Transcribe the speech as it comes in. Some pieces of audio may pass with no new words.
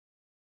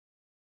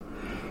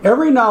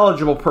Every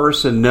knowledgeable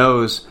person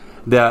knows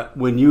that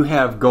when you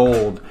have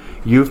gold,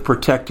 you've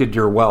protected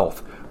your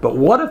wealth. But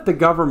what if the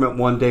government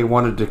one day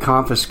wanted to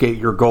confiscate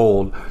your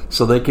gold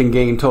so they can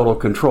gain total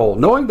control,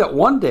 knowing that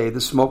one day the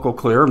smoke will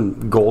clear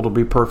and gold will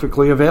be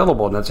perfectly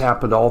available, and that's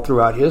happened all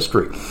throughout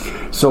history.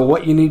 So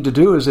what you need to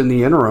do is, in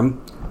the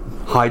interim,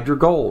 hide your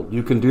gold.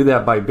 You can do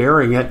that by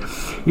burying it.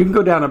 You can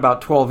go down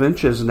about 12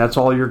 inches, and that's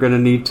all you're going to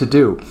need to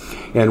do.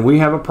 And we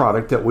have a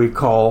product that we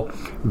call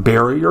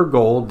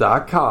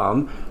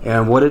buryyourgold.com,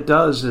 and what it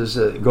does is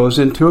it goes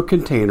into a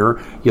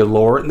container. You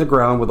lower it in the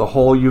ground with a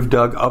hole you've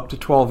dug up to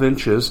 12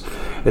 inches.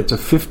 It's a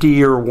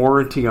 50-year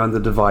warranty on the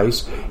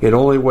device. It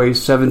only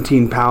weighs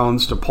 17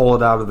 pounds to pull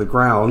it out of the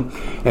ground,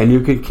 and you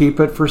can keep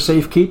it for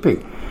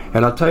safekeeping.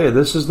 And I'll tell you,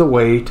 this is the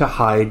way to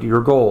hide your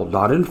gold,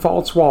 not in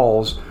false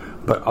walls,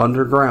 but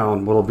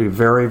underground. Will be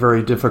very,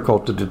 very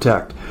difficult to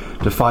detect.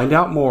 To find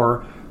out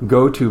more,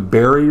 go to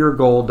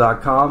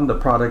buryyourgold.com. The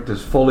product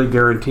is fully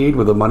guaranteed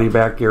with a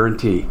money-back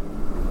guarantee.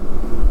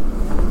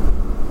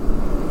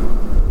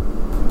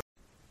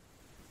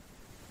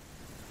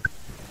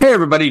 Hey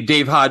everybody,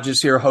 Dave Hodges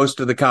here,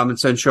 host of the Common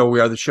Sense Show. We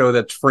are the show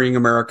that's freeing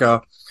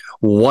America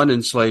one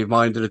enslaved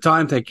mind at a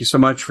time. Thank you so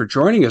much for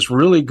joining us.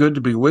 Really good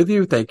to be with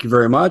you. Thank you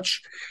very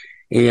much.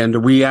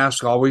 And we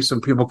ask always,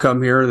 some people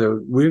come here,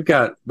 that we've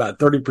got about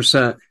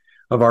 30%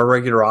 of our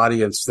regular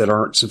audience that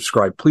aren't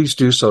subscribed. Please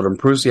do so. It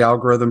improves the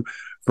algorithm,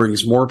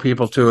 brings more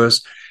people to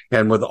us.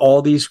 And with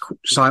all these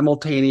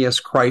simultaneous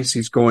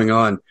crises going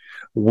on,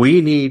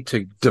 we need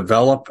to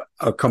develop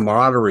a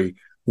camaraderie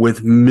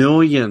with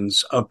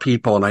millions of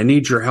people. And I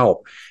need your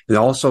help. And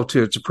also,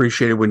 too, it's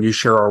appreciated when you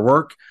share our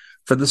work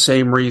for the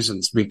same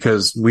reasons,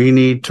 because we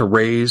need to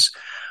raise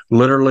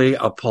literally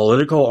a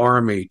political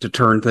army to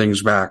turn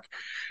things back.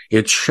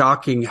 It's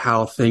shocking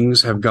how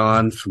things have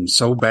gone from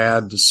so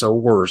bad to so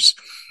worse.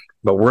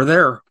 But we're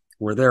there.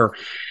 We're there.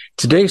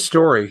 Today's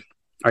story,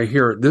 I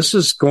hear, this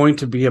is going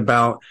to be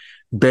about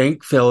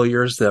bank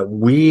failures that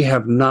we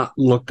have not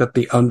looked at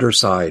the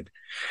underside.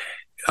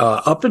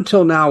 Up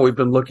until now, we've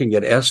been looking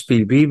at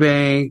SVB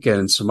Bank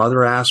and some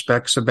other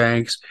aspects of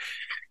banks.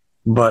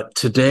 But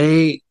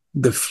today,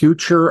 the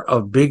future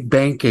of big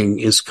banking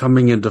is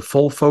coming into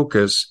full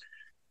focus,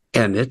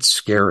 and it's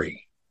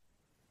scary.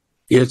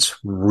 It's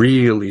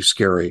really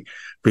scary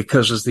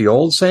because, as the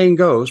old saying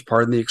goes,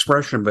 pardon the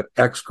expression, but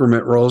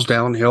excrement rolls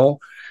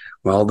downhill.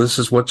 Well, this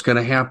is what's going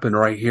to happen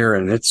right here,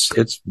 and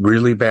it's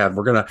really bad.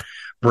 We're going to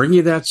bring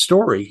you that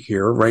story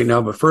here right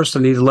now, but first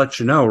I need to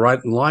let you know, right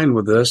in line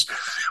with this,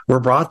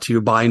 we're brought to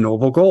you by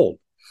Noble Gold.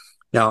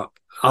 Now,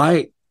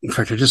 in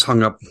fact, I just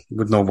hung up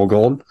with Noble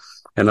Gold,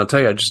 and I'll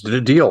tell you, I just did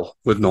a deal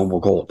with Noble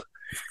Gold.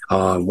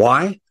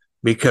 Why?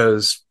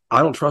 Because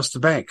I don't trust the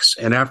banks,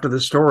 and after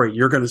this story,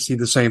 you're going to see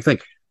the same thing.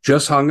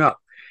 Just hung up.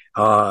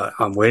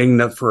 I'm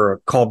waiting for a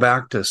call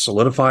back to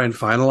solidify and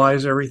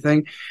finalize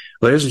everything.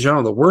 Ladies and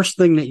gentlemen, the worst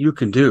thing that you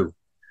can do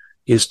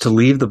is to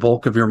leave the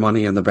bulk of your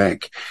money in the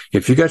bank.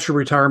 If you got your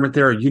retirement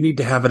there, you need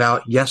to have it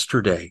out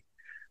yesterday,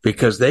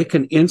 because they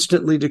can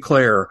instantly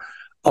declare,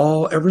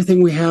 oh,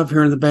 everything we have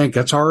here in the bank,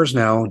 that's ours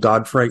now.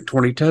 Dodd-Frank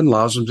 2010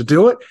 allows them to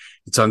do it.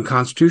 It's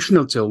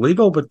unconstitutional. It's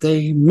illegal, but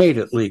they made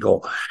it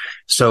legal.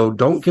 So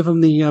don't give them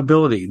the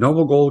ability.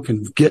 Noble Gold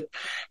can get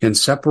and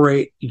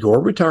separate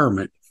your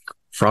retirement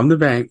from the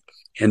bank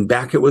and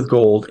back it with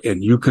gold,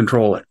 and you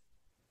control it.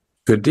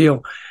 Good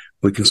deal.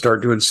 We can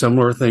start doing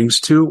similar things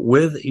too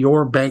with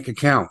your bank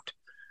account.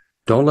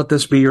 Don't let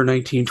this be your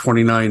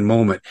 1929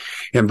 moment.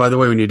 And by the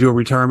way, when you do a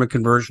retirement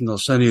conversion, they'll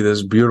send you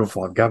this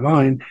beautiful, I've got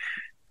mine,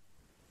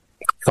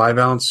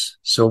 5-ounce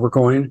silver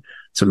coin.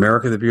 It's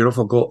America the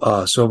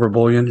Beautiful silver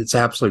bullion. It's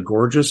absolutely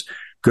gorgeous.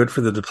 Good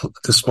for the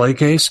display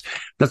case.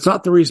 That's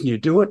not the reason you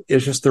do it.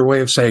 It's just their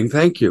way of saying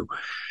thank you.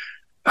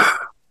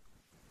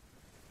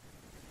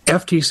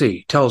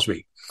 FTC tells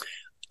me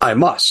I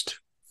must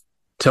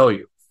tell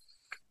you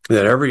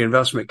that every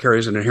investment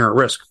carries an inherent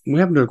risk. We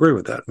happen to agree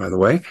with that, by the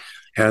way,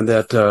 and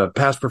that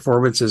past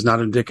performance is not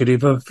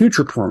indicative of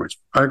future performance.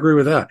 I agree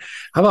with that.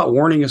 How about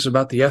warning us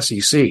about the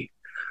SEC,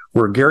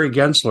 where Gary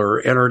Gensler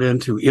entered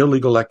into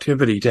illegal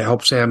activity to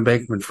help Sam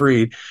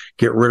Bankman-Fried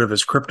get rid of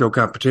his crypto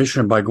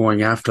competition by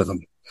going after them?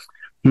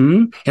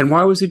 And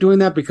why was he doing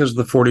that? Because of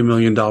the $40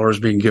 million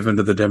being given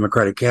to the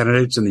Democratic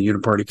candidates and the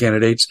Uniparty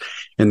candidates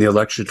in the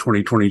election of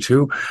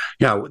 2022.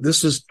 Yeah,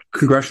 this is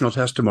congressional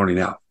testimony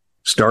now.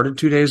 Started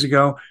 2 days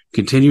ago,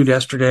 continued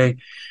yesterday.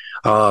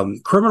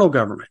 Criminal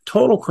government,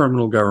 total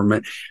criminal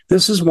government.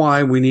 This is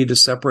why we need to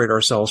separate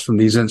ourselves from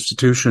these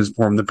institutions,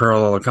 form the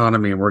parallel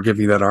economy, and we're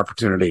giving you that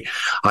opportunity.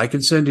 I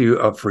can send you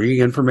a free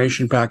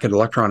information packet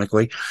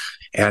electronically,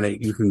 and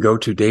you can go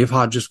to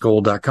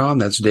davehodgesgold.com.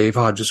 That's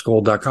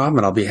davehodgesgold.com,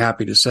 and I'll be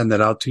happy to send that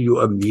out to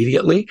you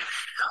immediately.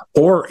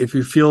 Or if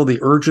you feel the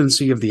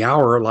urgency of the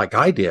hour like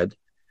I did,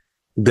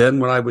 then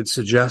what I would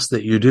suggest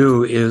that you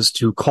do is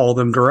to call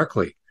them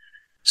directly.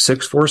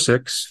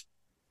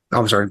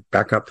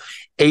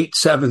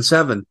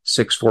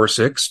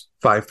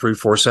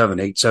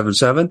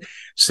 877-646-5347,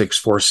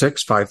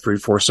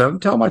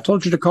 877-646-5347. Tell them I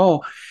told you to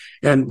call.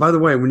 And by the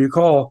way, when you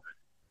call,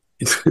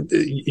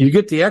 You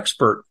get the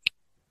expert.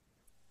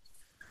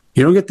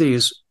 You don't get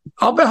these,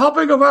 I'll be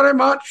helping you very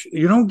much.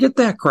 You don't get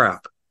that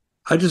crap.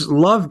 I just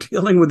love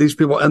dealing with these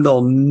people, and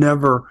they'll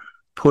never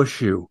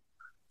push you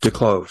to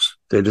close.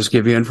 They just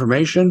give you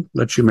information,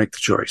 let you make the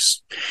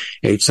choice.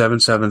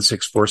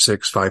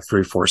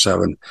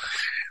 877-646-5347.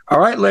 All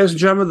right, ladies and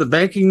gentlemen, the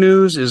banking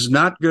news is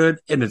not good,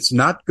 and it's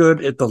not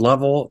good at the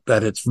level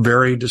that it's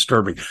very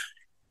disturbing.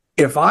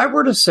 If I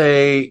were to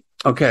say,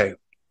 okay,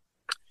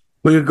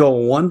 we could go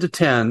 1 to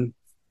 10,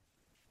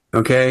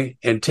 okay,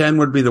 and 10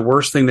 would be the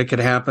worst thing that could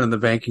happen in the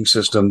banking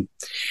system,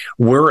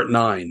 we're at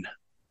 9.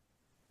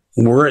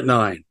 We're at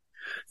 9.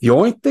 The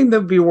only thing that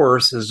would be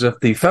worse is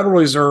if the Federal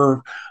Reserve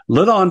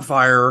lit on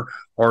fire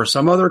or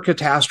some other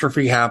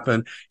catastrophe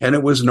happened and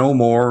it was no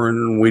more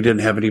and we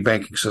didn't have any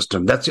banking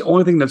system. That's the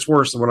only thing that's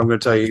worse than what I'm going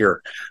to tell you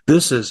here.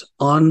 This is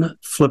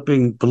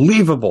unflipping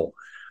believable.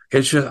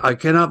 It's just, I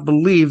cannot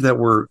believe that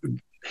we're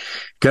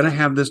going to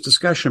have this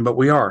discussion, but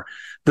we are.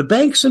 The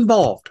banks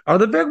involved are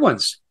the big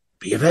ones.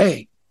 B of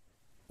A,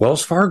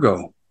 Wells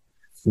Fargo,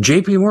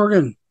 JP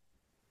Morgan,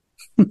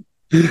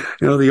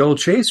 the old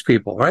Chase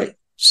people, right?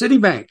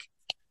 Citibank.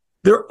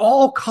 They're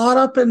all caught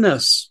up in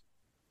this.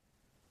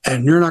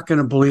 And you're not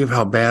going to believe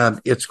how bad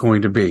it's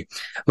going to be.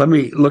 Let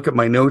me look at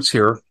my notes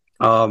here.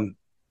 The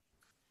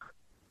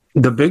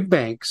big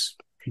banks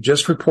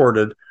just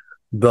reported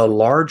the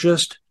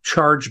largest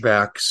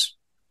chargebacks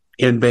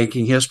in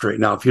banking history.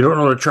 Now, if you don't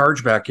know what a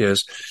chargeback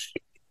is,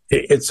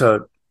 it's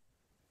a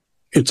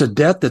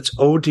debt that's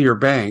owed to your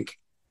bank,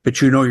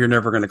 but you know you're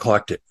never going to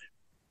collect it.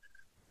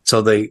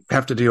 So they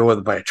have to deal with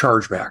it by a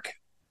chargeback.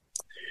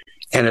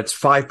 And it's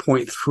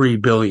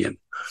 $5.3 billion.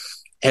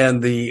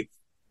 And the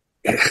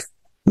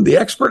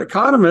expert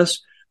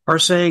economists are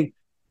saying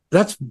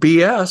that's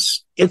BS.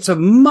 It's a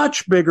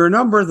much bigger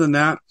number than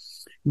that,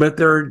 but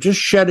they're just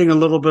shedding a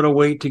little bit of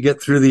weight to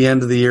get through the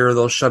end of the year.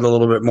 They'll shed a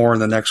little bit more in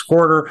the next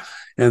quarter.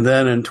 And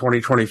then in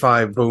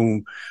 2025,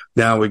 boom,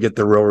 now we get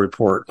the real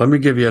report. Let me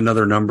give you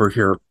another number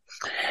here.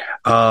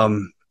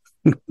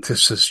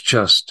 This is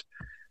just,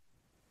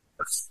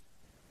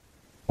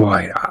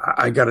 boy,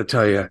 I got to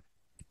tell you,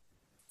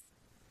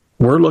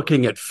 we're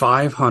looking at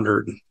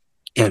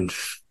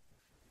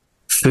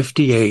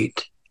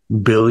 $558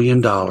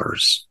 billion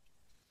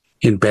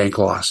in bank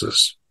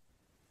losses.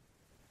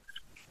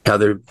 Now,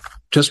 they've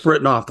just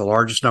written off the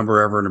largest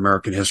number ever in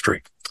American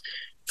history,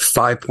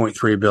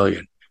 $5.3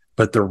 billion.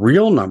 But the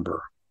real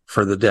number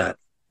for the debt,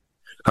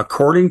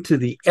 according to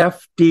the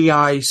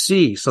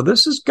FDIC, so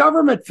this is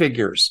government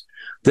figures.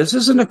 This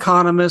is an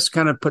economist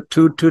kind of put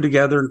two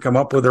together and come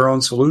up with their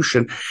own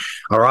solution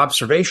or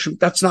observation.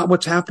 That's not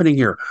what's happening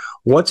here.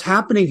 What's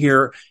happening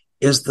here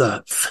is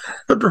the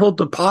Federal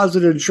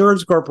Deposit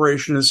Insurance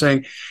Corporation is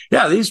saying,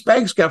 yeah, these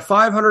banks got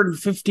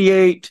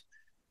 $558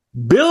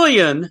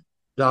 billion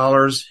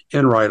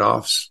in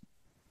write-offs.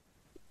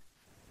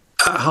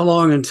 How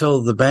long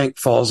until the bank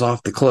falls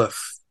off the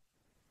cliff?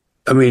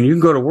 I mean, you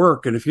can go to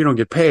work, and if you don't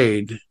get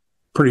paid,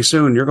 pretty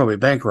soon you're going to be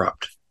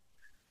bankrupt.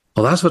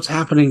 Well, that's what's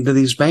happening to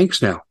these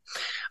banks now.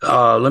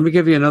 Let me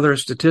give you another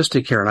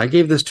statistic here, and I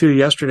gave this to you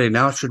yesterday.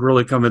 Now it should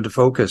really come into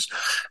focus.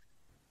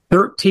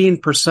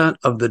 13%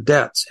 of the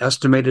debts,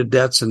 estimated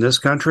debts in this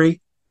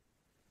country,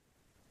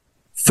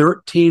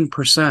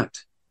 13%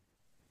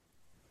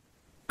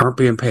 aren't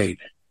being paid.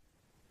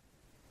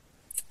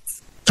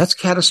 That's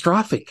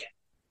catastrophic.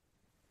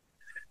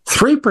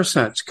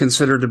 3% is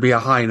considered to be a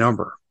high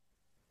number.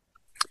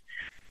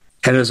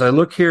 And as I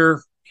look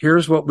here,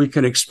 here's what we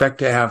can expect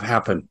to have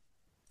happen.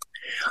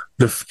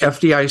 The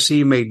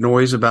FDIC made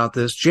noise about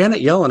this.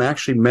 Janet Yellen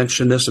actually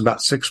mentioned this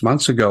about 6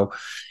 months ago,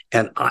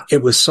 and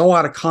it was so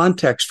out of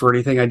context for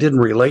anything, I didn't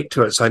relate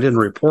to it, so I didn't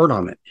report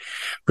on it.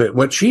 But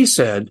what she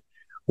said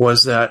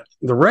was that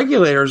the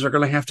regulators are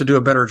going to have to do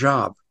a better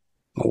job.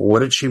 Well, what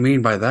did she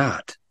mean by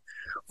that?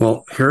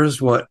 Well,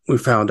 here's what we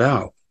found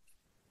out.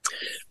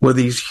 With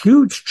these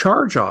huge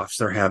charge-offs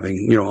they're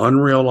having,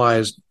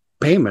 unrealized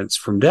payments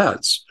from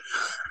debts,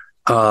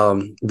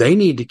 they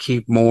need to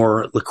keep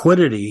more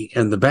liquidity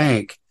in the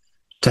bank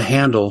to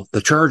handle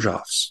the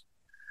charge-offs.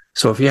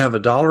 So if you have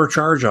 $1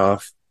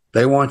 charge-off,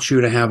 they want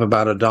you to have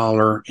about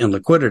 $1 in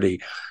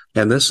liquidity.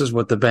 And this is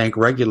what the bank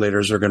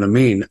regulators are going to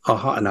mean.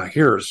 Now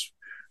here's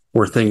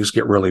where things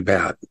get really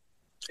bad.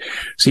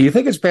 So you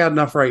think it's bad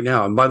enough right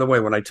now. And by the way,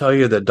 when I tell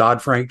you that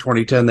Dodd-Frank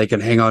 2010, they can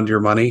hang on to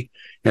your money,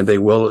 and they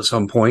will at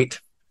some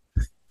point,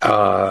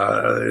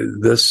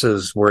 this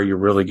is where you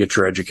really get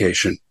your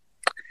education.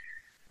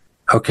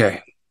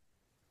 Okay.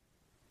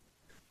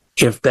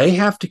 If they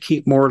have to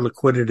keep more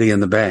liquidity in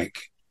the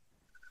bank,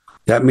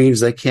 that means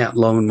they can't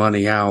loan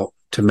money out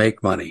to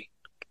make money.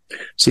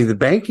 See, the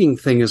banking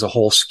thing is a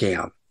whole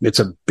scam. It's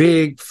a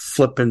big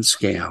flippin'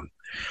 scam.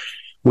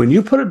 When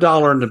you put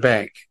 $1 in the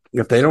bank,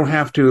 if they don't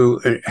have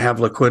to have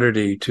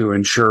liquidity to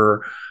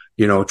ensure,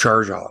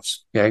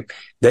 charge-offs, okay,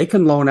 they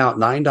can loan out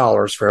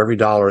 $9 for every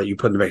dollar that you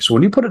put in the bank. So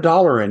when you put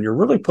 $1 in, you're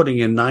really putting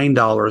in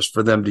 $9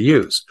 for them to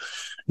use.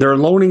 They're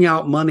loaning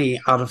out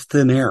money out of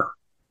thin air.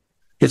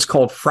 It's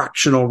called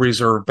fractional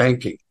reserve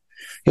banking.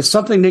 It's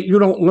something that you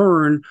don't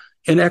learn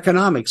in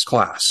economics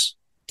class.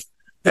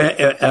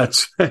 I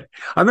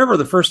remember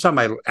the first time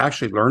I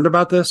actually learned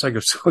about this, I go,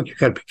 so you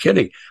got to be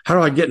kidding. How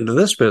do I get into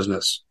this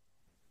business?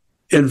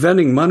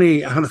 Inventing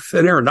money out of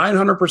thin air,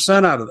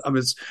 900% out of it. I mean,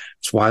 it's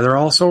why they're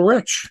all so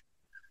rich.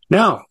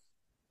 Now,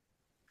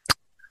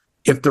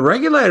 if the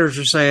regulators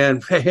are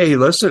saying, hey,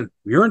 listen,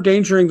 you're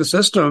endangering the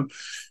system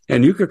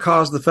and you could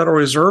cause the Federal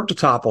Reserve to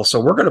topple, so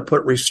we're going to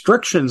put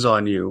restrictions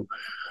on you,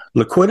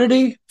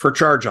 liquidity for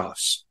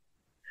charge-offs.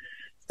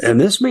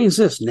 And this means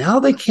this. Now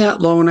they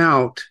can't loan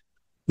out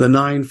the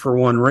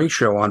 9-for-1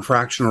 ratio on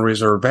fractional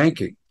reserve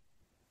banking.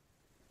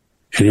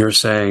 And you're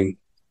saying,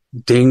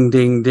 ding,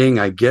 ding, ding,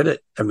 I get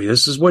it. I mean,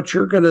 this is what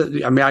you're going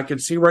to, I mean, I can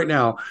see right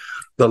now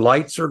the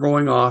lights are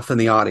going off in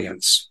the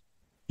audience.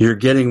 You're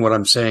getting what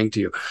I'm saying to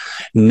you.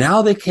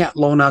 Now they can't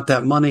loan out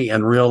that money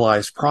and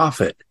realize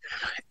profit.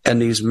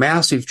 And these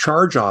massive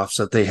charge-offs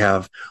that they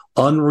have,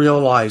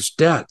 unrealized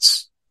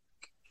debts,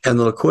 and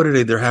the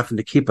liquidity they're having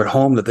to keep at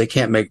home that they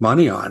can't make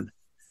money on,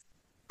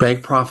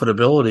 bank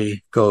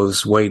profitability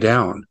goes way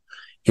down.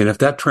 And if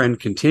that trend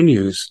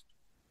continues,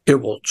 it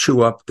will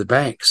chew up the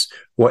banks.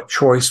 What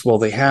choice will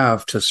they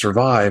have to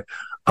survive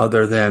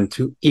other than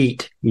to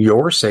eat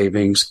your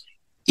savings,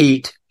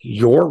 eat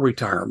your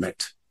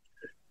retirement?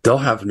 They'll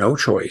have no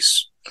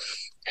choice.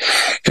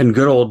 And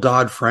good old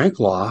Dodd-Frank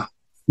law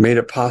made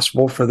it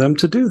possible for them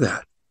to do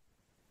that.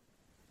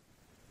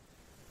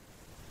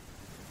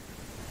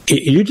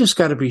 You just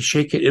got to be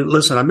shaking.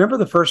 Listen, I remember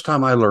the first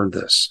time I learned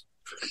this,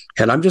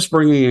 and I'm just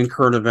bringing in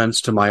current events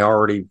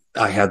to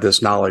I had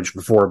this knowledge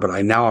before,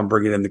 but now I'm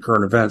bringing in the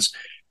current events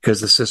because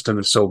the system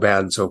is so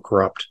bad and so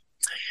corrupt.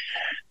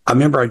 I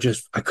remember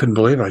I couldn't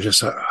believe it. I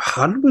just thought,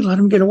 how did we let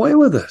him get away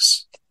with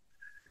this?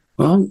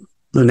 Well,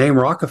 the name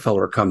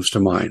Rockefeller comes to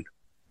mind.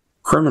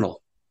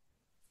 Criminal.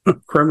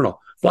 Criminal.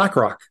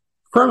 BlackRock.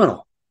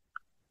 Criminal.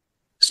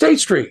 State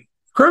Street.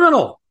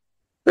 Criminal.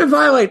 They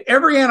violate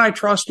every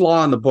antitrust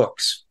law in the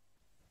books.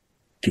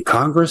 And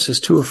Congress is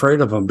too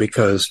afraid of them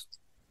because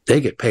they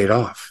get paid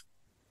off.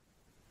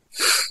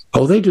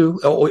 Oh, they do.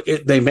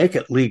 They make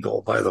it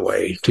legal, by the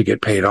way, to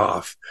get paid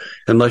off,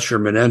 unless you're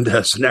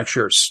Menendez and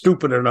actually you're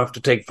stupid enough to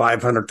take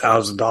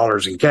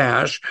 $500,000 in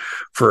cash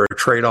for a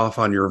trade-off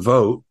on your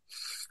vote.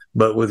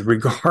 But with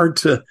regard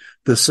to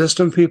the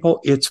system, people,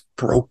 it's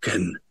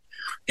broken.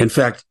 In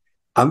fact,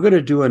 I'm going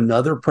to do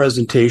another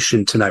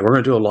presentation tonight. We're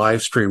going to do a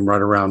live stream right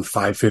around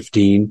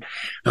 5:15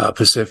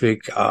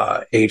 Pacific,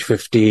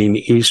 8:15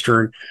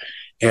 Eastern.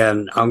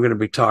 And I'm going to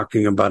be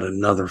talking about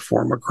another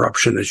form of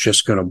corruption that's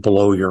just going to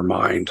blow your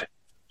mind.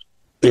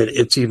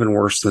 It's even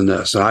worse than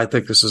this. And I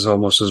think this is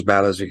almost as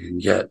bad as it can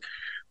get.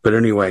 But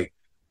anyway,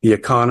 the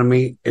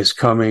economy is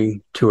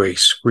coming to a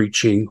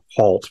screeching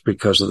halt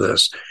because of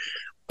this.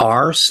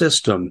 Our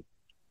system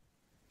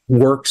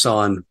works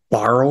on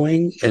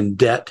borrowing and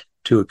debt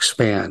to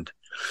expand.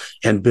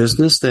 And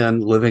business then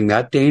living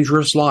that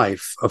dangerous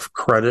life of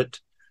credit,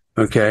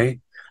 okay,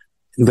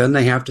 then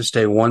they have to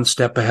stay one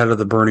step ahead of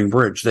the burning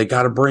bridge. They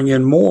got to bring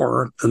in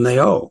more than they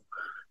owe.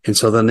 And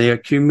so then they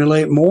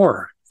accumulate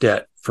more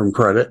debt from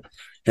credit,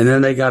 and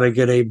then they got to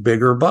get a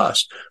bigger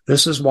bust.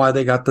 This is why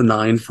they got the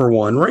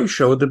 9-for-1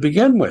 ratio to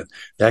begin with.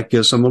 That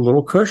gives them a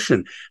little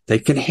cushion. They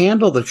can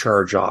handle the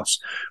charge-offs.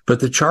 But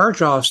the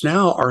charge-offs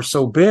now are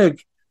so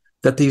big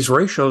that these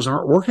ratios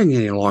aren't working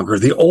any longer.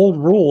 The old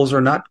rules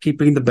are not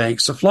keeping the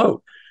banks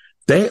afloat.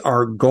 They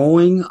are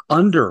going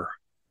under.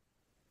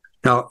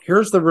 Now,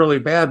 here's the really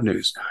bad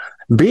news.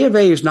 B of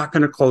A is not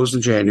going to close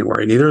in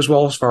January. Neither is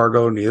Wells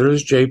Fargo. Neither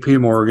is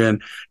JP Morgan.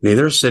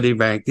 Neither is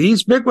Citibank.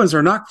 These big ones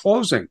are not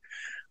closing.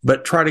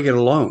 But try to get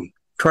a loan.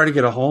 Try to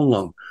get a home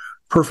loan.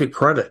 Perfect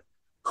credit.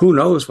 Who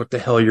knows what the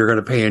hell you're going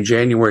to pay in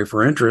January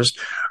for interest?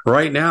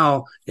 Right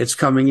now, it's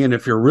coming in.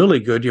 If you're really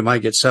good, you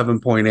might get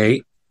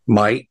 7.8.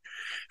 Might.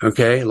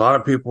 Okay. A lot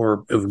of people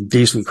are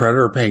decent credit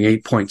are paying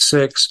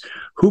 8.6.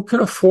 Who can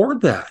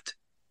afford that?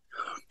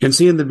 And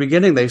see, in the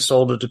beginning, they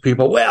sold it to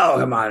people. Well,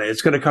 come on,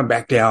 it's going to come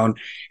back down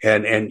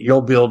and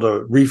you'll be able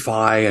to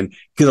refi and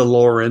get a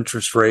lower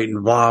interest rate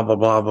and blah, blah,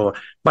 blah, blah.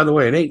 By the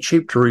way, it ain't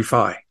cheap to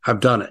refi.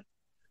 I've done it.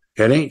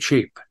 It ain't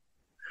cheap.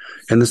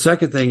 And the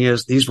second thing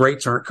is these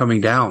rates aren't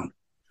coming down.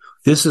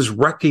 This is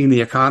wrecking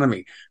the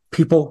economy.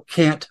 People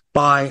can't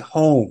buy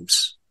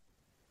homes.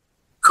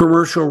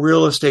 Commercial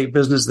real estate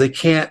business, they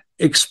can't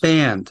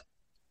expand.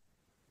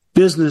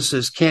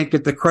 Businesses can't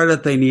get the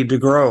credit they need to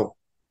grow.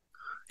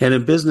 And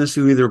in business,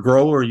 you either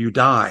grow or you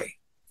die.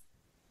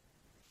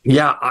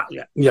 Yeah,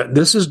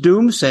 this is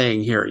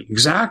doomsaying here.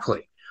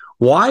 Exactly.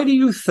 Why do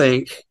you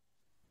think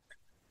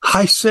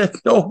I said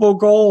Noble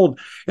Gold?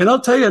 And I'll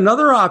tell you,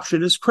 another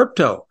option is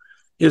crypto.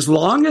 As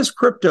long as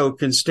crypto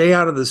can stay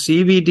out of the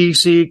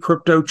CBDC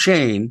crypto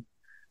chain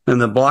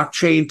and the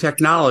blockchain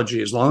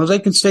technology, as long as they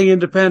can stay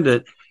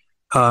independent,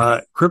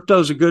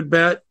 crypto's a good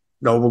bet.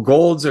 Noble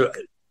Gold's an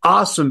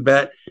awesome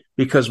bet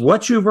because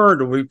what you've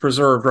earned will be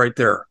preserved right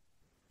there.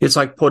 It's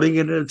like putting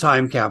it in a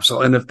time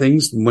capsule. And if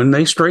things, when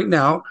they straighten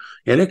out,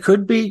 and it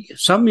could be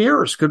some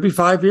years, could be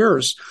 5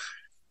 years,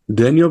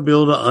 then you'll be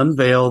able to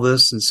unveil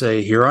this and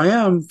say, here I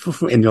am,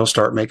 and you'll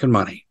start making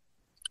money.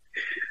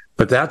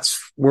 But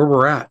that's where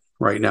we're at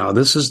right now.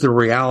 This is the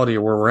reality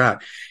of where we're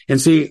at.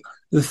 And see,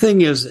 the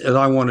thing is, that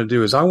I want to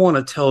do is I want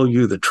to tell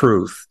you the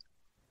truth.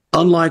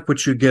 Unlike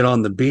what you get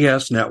on the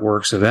BS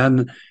networks of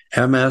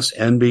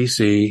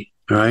MSNBC,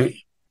 right?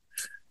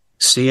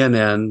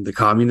 CNN, the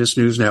Communist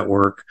News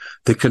Network,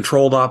 the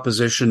controlled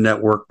opposition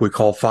network we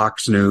call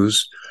Fox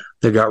News.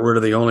 They got rid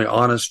of the only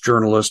honest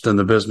journalist in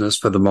the business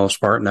for the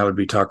most part, and that would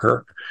be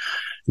Tucker.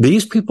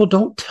 These people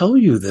don't tell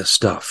you this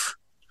stuff.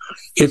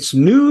 It's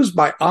news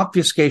by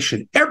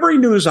obfuscation. Every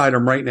news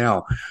item right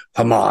now,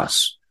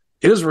 Hamas,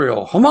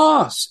 Israel,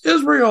 Hamas,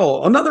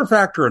 Israel, another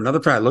factor.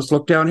 Let's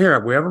look down here.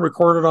 We haven't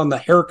recorded on the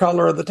hair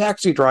color of the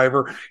taxi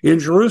driver in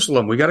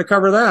Jerusalem. We got to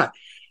cover that.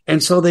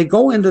 And so they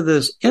go into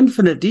this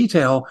infinite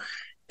detail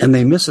and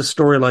they miss a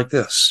story like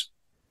this.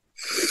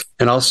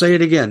 And I'll say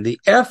it again. The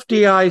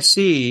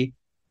FDIC,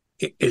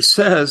 it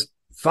says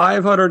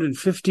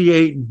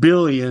 $558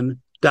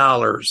 billion.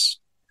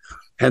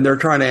 And they're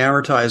trying to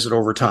amortize it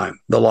over time,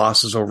 the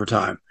losses over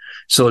time.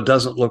 So it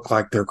doesn't look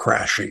like they're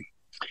crashing.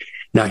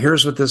 Now,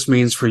 here's what this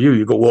means for you.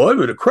 You go, well, I'm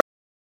going to crash.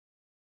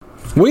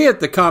 We at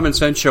the Common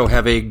Sense Show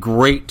have a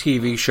great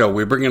TV show.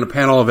 We bring in a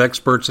panel of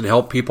experts and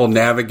help people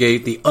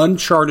navigate the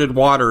uncharted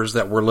waters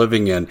that we're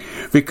living in.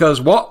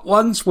 Because what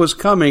once was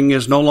coming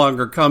is no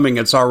longer coming.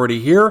 It's already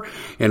here,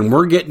 and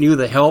we're getting you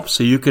the help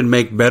so you can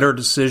make better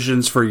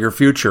decisions for your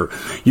future.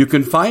 You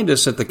can find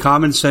us at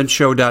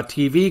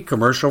thecommonsenseshow.tv,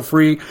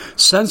 commercial-free,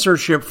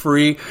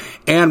 censorship-free,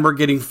 and we're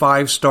getting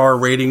 5-star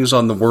ratings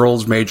on the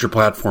world's major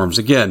platforms.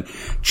 Again,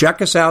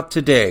 check us out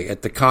today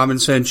at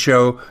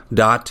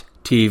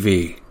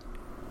thecommonsenseshow.tv.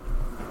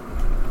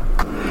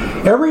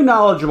 Every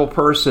knowledgeable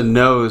person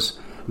knows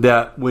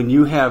that when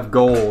you have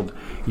gold,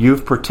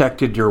 you've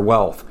protected your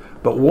wealth.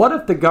 But what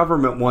if the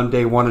government one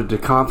day wanted to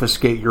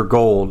confiscate your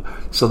gold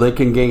so they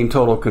can gain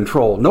total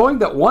control, knowing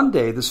that one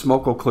day the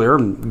smoke will clear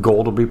and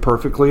gold will be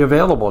perfectly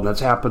available, and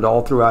that's happened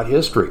all throughout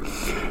history.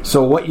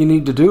 So what you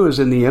need to do is,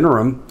 in the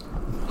interim,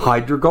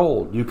 hide your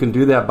gold. You can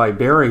do that by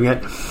burying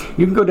it.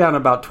 You can go down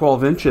about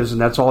 12 inches, and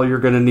that's all you're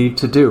going to need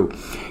to do.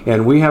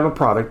 And we have a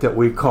product that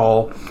we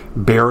call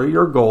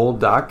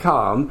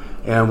buryyourgold.com,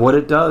 and what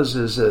it does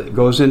is it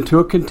goes into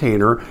a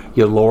container.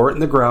 You lower it in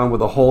the ground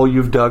with a hole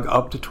you've dug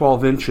up to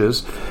 12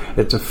 inches.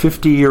 It's a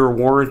 50-year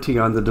warranty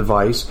on the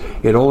device.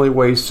 It only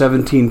weighs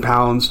 17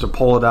 pounds to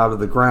pull it out of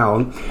the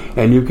ground,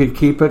 and you can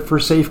keep it for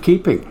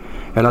safekeeping.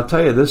 And I'll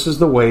tell you, this is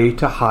the way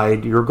to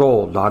hide your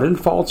gold, not in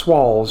false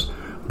walls,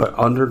 but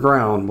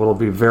underground. Will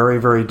be very,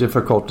 very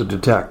difficult to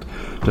detect.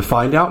 To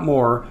find out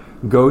more,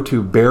 go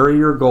to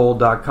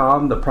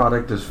buryyourgold.com. The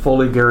product is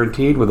fully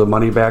guaranteed with a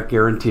money-back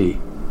guarantee.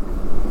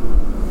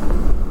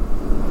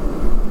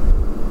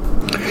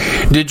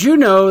 Did you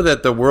know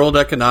that the World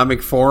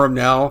Economic Forum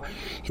now,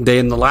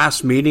 in the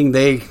last meeting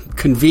they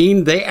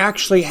convened, they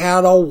actually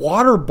had a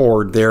water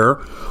board there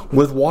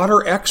with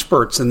water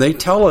experts, and they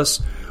tell us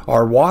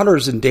our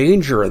water's in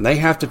danger and they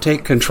have to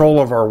take control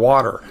of our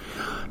water.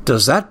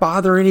 Does that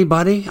bother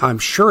anybody? I'm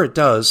sure it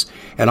does.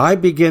 And I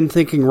begin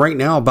thinking right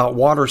now about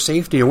water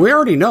safety. And we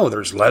already know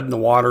there's lead in the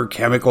water,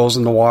 chemicals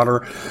in the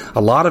water.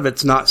 A lot of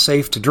it's not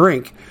safe to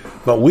drink.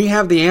 But we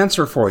have the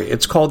answer for you.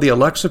 It's called the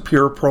Alexa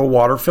Pure Pro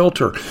Water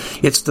Filter.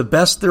 It's the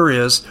best there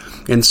is,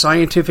 and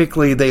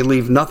scientifically they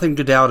leave nothing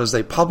to doubt as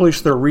they publish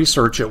their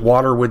research at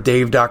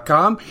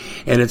waterwithdave.com,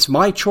 and it's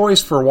my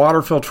choice for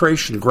water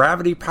filtration.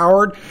 Gravity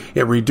powered,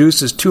 it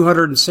reduces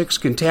 206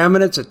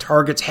 contaminants, it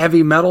targets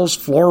heavy metals,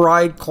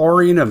 fluoride,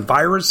 chlorine, and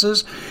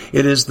viruses.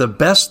 It is the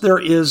best there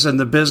is in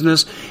the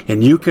business,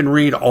 and you can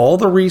read all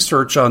the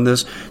research on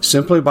this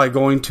simply by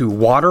going to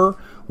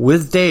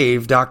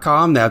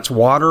waterwithdave.com. That's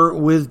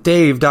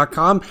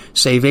waterwithdave.com.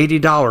 Save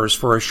 $80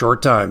 for a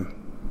short time.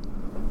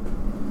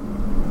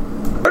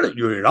 Credit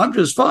union, I'm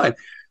just fine.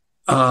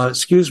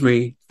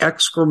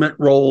 Excrement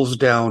rolls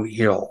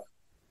downhill.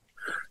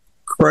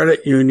 Credit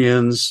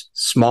unions,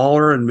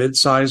 smaller and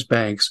mid-sized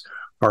banks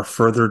are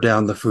further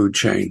down the food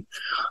chain.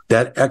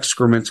 That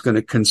excrement's going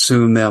to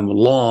consume them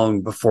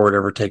long before it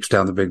ever takes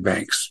down the big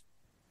banks.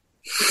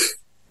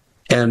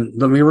 And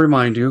let me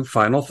remind you,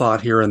 final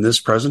thought here in this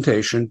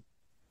presentation,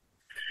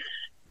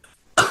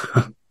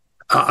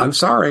 I'm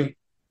sorry.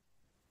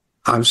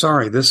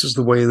 This is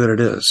the way that it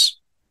is.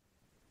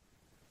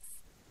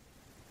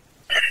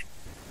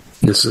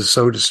 This is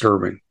so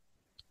disturbing.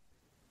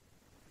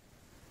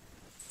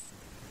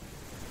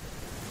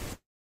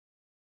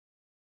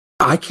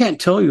 I can't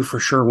tell you for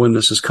sure when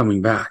this is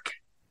coming back.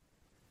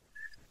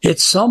 At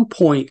some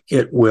point,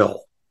 it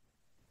will.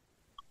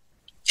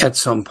 At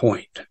some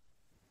point.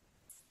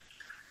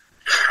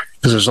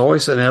 Because there's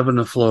always an ebb and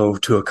a flow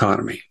to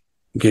economy.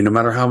 Okay, no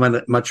matter how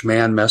much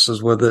man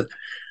messes with it,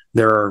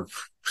 there are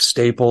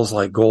staples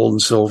like gold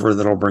and silver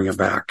that'll bring it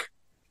back.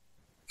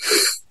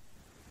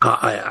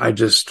 I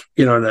just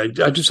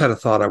had a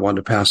thought I wanted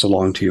to pass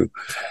along to you.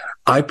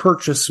 I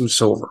purchased some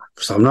silver.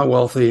 So I'm not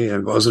wealthy.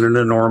 It wasn't an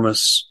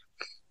enormous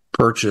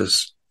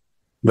purchase,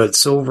 but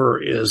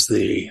silver is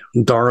the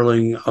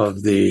darling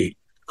of the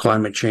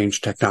climate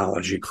change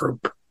technology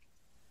group.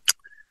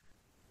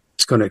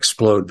 it's going to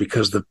explode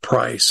because the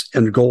price,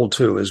 and gold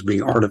too, is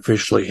being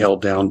artificially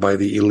held down by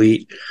the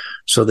elite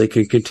so they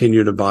can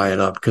continue to buy it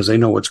up because they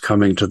know what's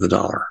coming to the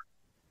dollar.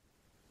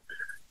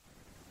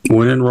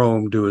 When in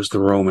Rome, do as the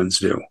Romans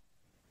do.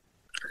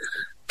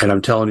 And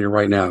I'm telling you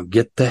right now,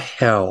 get the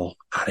hell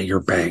out of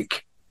your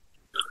bank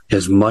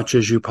as much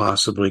as you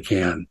possibly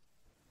can.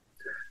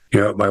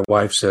 You know, my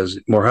wife says,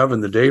 we're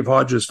having the Dave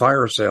Hodges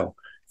fire sale.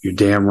 You're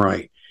damn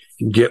right.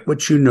 Get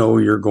what you know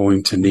you're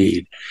going to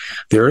need.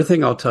 The other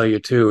thing I'll tell you,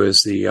 too,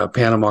 is the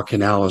Panama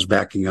Canal is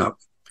backing up.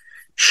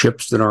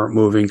 Ships that aren't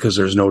moving because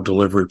there's no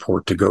delivery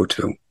port to go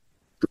to.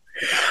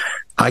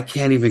 I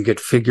can't even get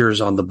figures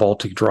on the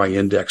Baltic Dry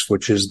Index,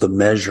 which is the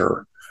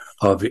measure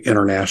of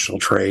international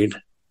trade.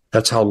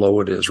 That's how low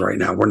it is right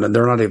now.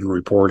 They're not even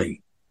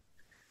reporting.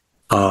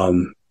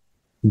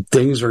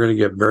 Things are going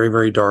to get very,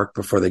 very dark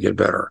before they get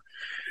better.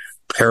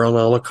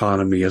 Parallel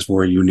economy is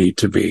where you need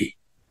to be.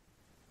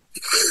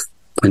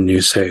 And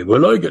you say,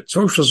 well, I get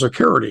Social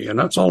Security, and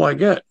that's all I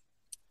get.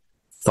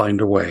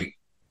 Find a way.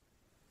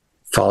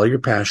 Follow your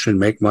passion,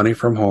 make money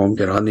from home,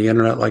 get on the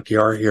internet like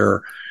you are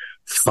here,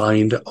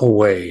 find a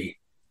way,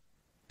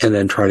 and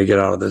then try to get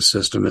out of this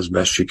system as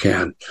best you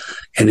can.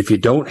 And if you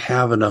don't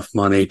have enough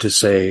money to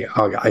say,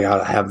 oh, I got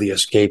to have the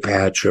escape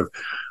hatch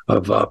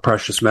of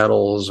precious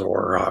metals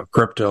or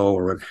crypto,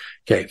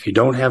 okay, if you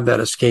don't have that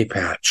escape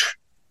hatch,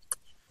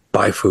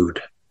 buy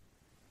food.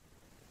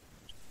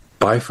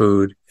 Buy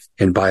food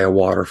and buy a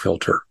water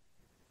filter.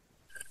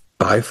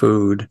 Buy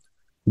food,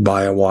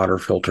 buy a water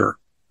filter.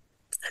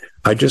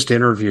 I just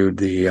interviewed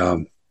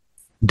the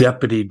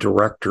deputy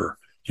director.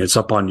 It's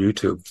up on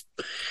YouTube.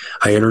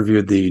 I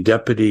interviewed the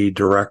deputy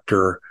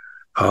director.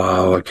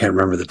 I can't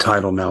remember the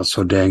title now. It's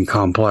so dang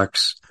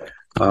complex.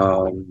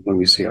 Let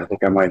me see. I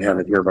think I might have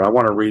it here, but I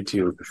want to read to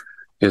you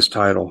his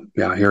title.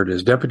 Yeah, here it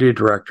is. Deputy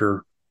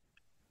Director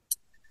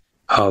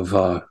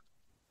of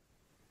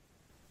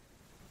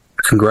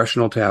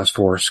Congressional Task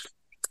Force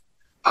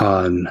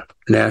on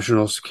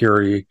National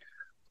Security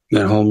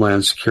and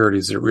Homeland Security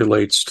as it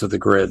relates to the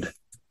grid.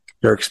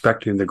 They're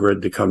expecting the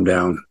grid to come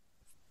down.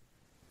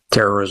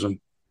 Terrorism.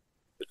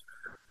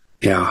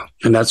 Yeah,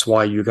 and that's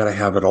why you got to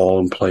have it all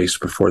in place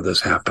before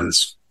this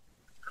happens.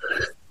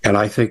 And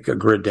I think a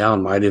grid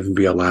down might even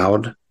be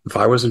allowed. If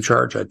I was in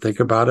charge, I'd think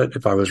about it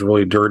if I was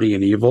really dirty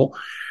and evil,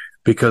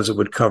 because it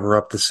would cover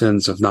up the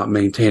sins of not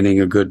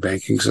maintaining a good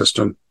banking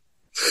system.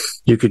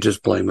 You could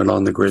just blame it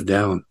on the grid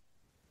down.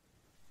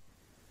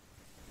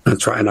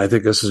 That's right. And I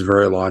think this is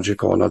very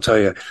logical. And I'll tell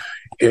you,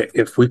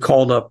 if we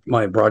called up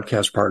my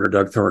broadcast partner,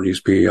 Doug Thornton,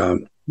 used to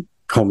be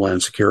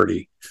Homeland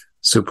Security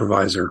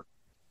Supervisor,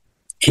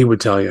 he would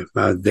tell you,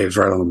 Dave's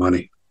right on the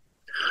money.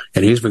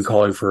 And he's been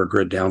calling for a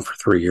grid down for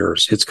 3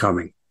 years. It's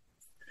coming.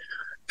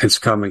 It's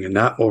coming. And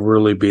that will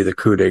really be the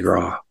coup de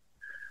grace.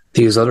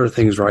 These other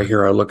things right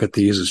here, I look at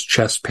these as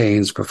chest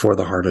pains before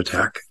the heart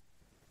attack.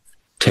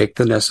 Take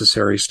the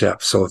necessary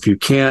steps. So if you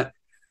can't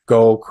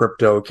go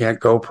crypto, can't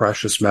go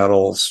precious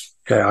metals,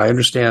 okay, I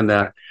understand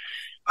that,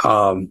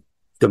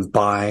 then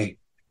buy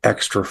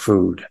extra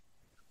food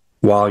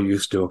while you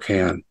still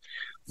can.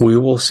 We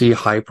will see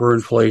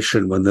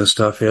hyperinflation when this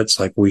stuff hits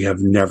like we have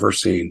never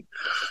seen. In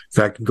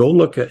fact, go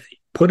look at,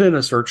 put in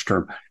a search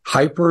term,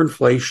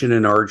 hyperinflation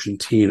in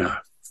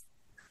Argentina.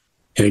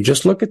 And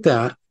just look at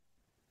that,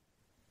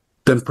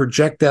 then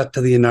project that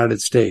to the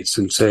United States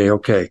and say,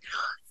 okay,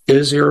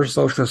 is your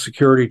Social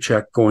Security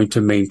check going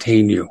to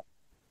maintain you?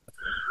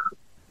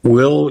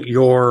 Will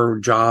your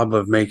job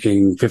of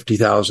making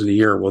 $50,000 a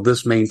year, will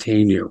this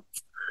maintain you?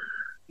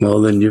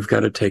 Well, then you've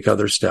got to take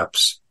other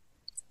steps.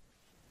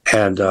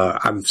 And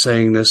I'm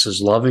saying this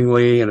as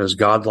lovingly and as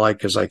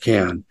godlike as I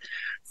can.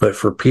 But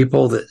for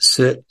people that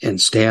sit and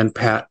stand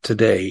pat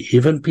today,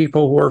 even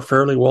people who are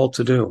fairly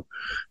well-to-do,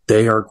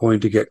 they are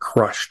going to get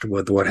crushed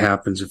with what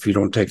happens if you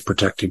don't take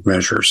protective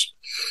measures.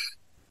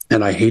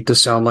 And I hate to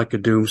sound like a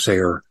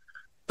doomsayer,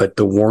 but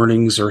the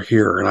warnings are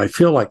here. And I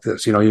feel like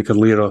this, you can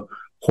lead a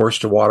horse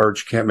to water, but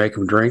you can't make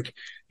them drink.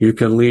 You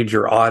can lead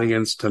your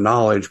audience to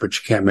knowledge, but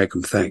you can't make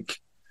them think.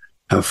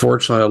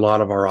 Unfortunately, a lot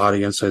of our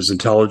audience is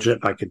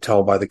intelligent. I can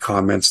tell by the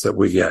comments that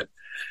we get.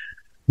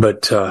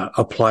 But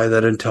apply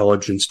that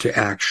intelligence to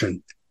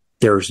action.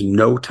 There's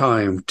no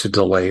time to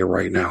delay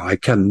right now. I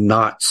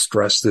cannot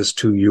stress this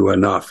to you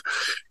enough.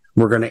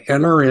 We're going to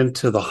enter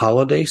into the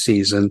holiday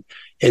season,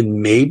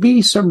 and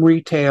maybe some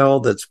retail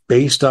that's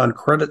based on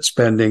credit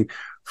spending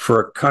for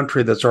a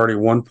country that's already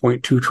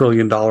 $1.2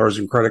 trillion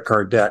in credit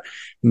card debt.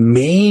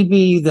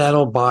 Maybe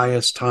that'll buy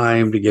us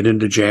time to get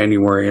into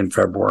January and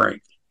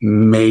February.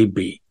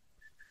 Maybe.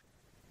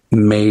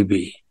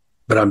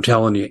 But I'm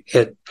telling you,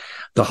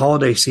 the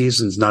holiday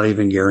season's not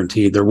even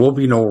guaranteed. There will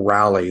be no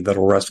rally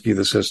that'll rescue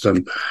the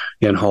system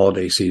in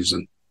holiday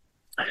season.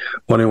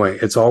 Well, anyway,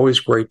 it's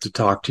always great to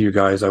talk to you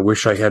guys. I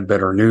wish I had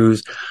better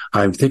news.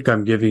 I think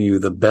I'm giving you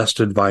the best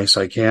advice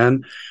I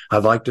can.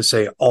 I'd like to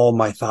say all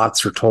my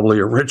thoughts are totally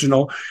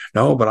original.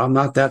 No, but I'm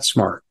not that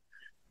smart.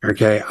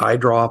 Okay. I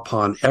draw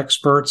upon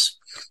experts,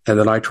 and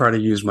then I try to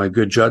use my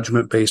good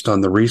judgment based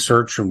on the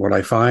research and what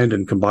I find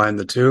and combine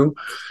the two.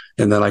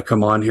 And then I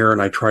come on here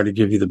and I try to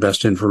give you the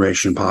best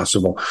information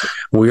possible.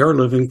 We are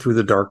living through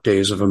the dark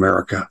days of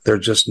America.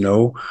 There's just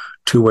no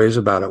two ways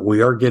about it.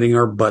 We are getting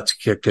our butts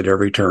kicked at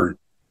every turn.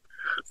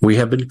 We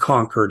have been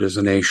conquered as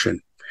a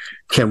nation.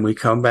 Can we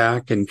come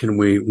back and can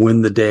we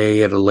win the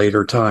day at a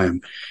later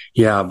time?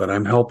 Yeah, but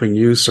I'm helping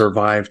you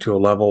survive to a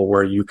level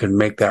where you can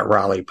make that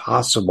rally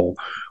possible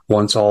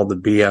once all the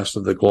BS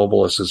of the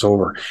globalists is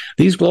over.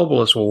 These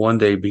globalists will one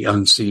day be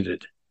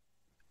unseated.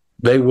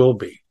 They will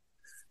be.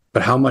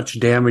 But how much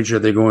damage are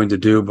they going to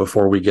do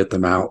before we get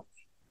them out?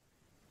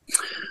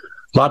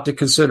 A lot to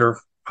consider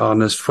on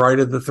this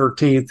Friday the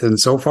 13th. And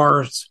so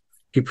far,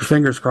 keep your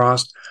fingers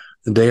crossed,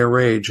 the day of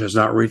rage has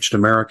not reached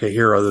America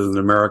here other than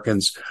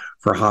Americans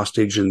for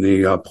hostage and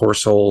the poor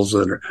souls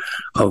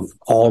of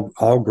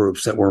all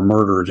groups that were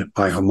murdered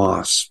by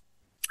Hamas.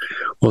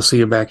 We'll see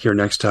you back here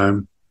next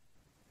time.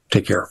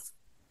 Take care.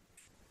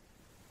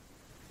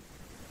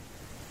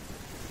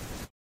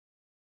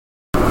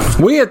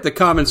 We at the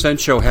Common Sense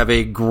Show have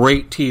a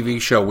great TV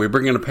show. We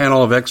bring in a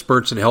panel of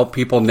experts and help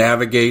people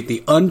navigate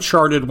the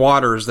uncharted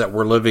waters that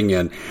we're living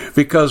in.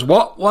 Because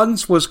what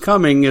once was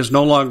coming is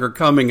no longer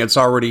coming. It's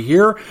already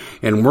here,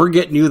 and we're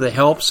getting you the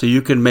help so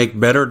you can make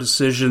better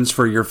decisions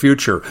for your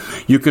future.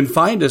 You can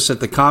find us at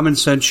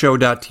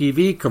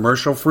thecommonsenseshow.tv,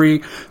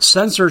 commercial-free,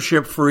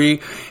 censorship-free,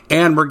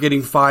 and we're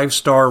getting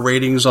 5-star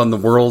ratings on the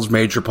world's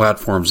major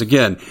platforms.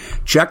 Again,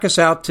 check us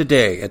out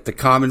today at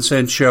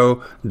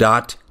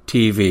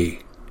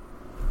thecommonsenseshow.tv.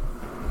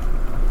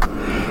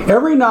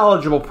 Every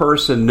knowledgeable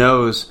person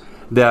knows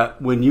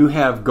that when you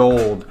have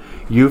gold,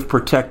 you've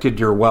protected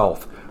your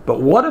wealth.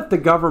 But what if the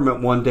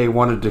government one day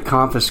wanted to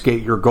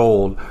confiscate your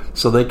gold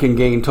so they can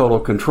gain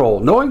total control,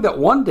 knowing that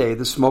one day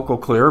the smoke will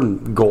clear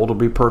and gold will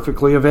be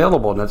perfectly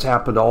available, and that's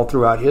happened all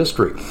throughout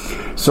history.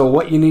 So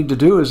what you need to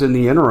do is, in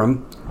the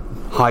interim,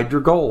 hide your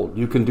gold.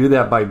 You can do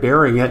that by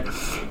burying it.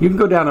 You can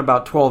go down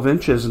about 12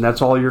 inches, and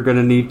that's all you're going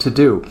to need to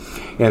do.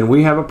 And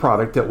we have a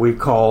product that we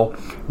call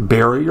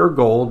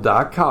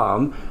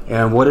buryyourgold.com,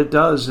 and what it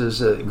does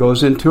is it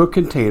goes into a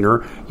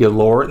container. You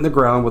lower it in the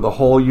ground with a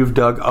hole you've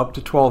dug up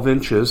to 12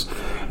 inches.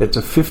 It's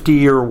a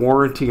 50-year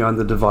warranty on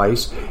the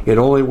device. It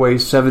only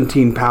weighs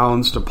 17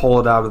 pounds to pull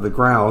it out of the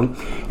ground,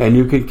 and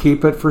you can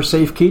keep it for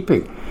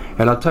safekeeping.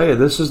 And I'll tell you,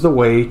 this is the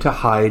way to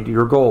hide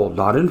your gold,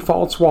 not in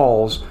false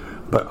walls,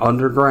 but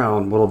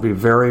underground will be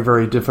very,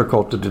 very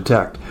difficult to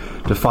detect.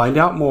 To find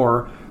out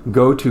more,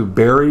 go to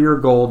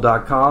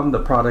buryyourgold.com. The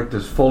product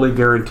is fully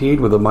guaranteed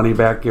with a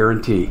money-back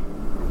guarantee.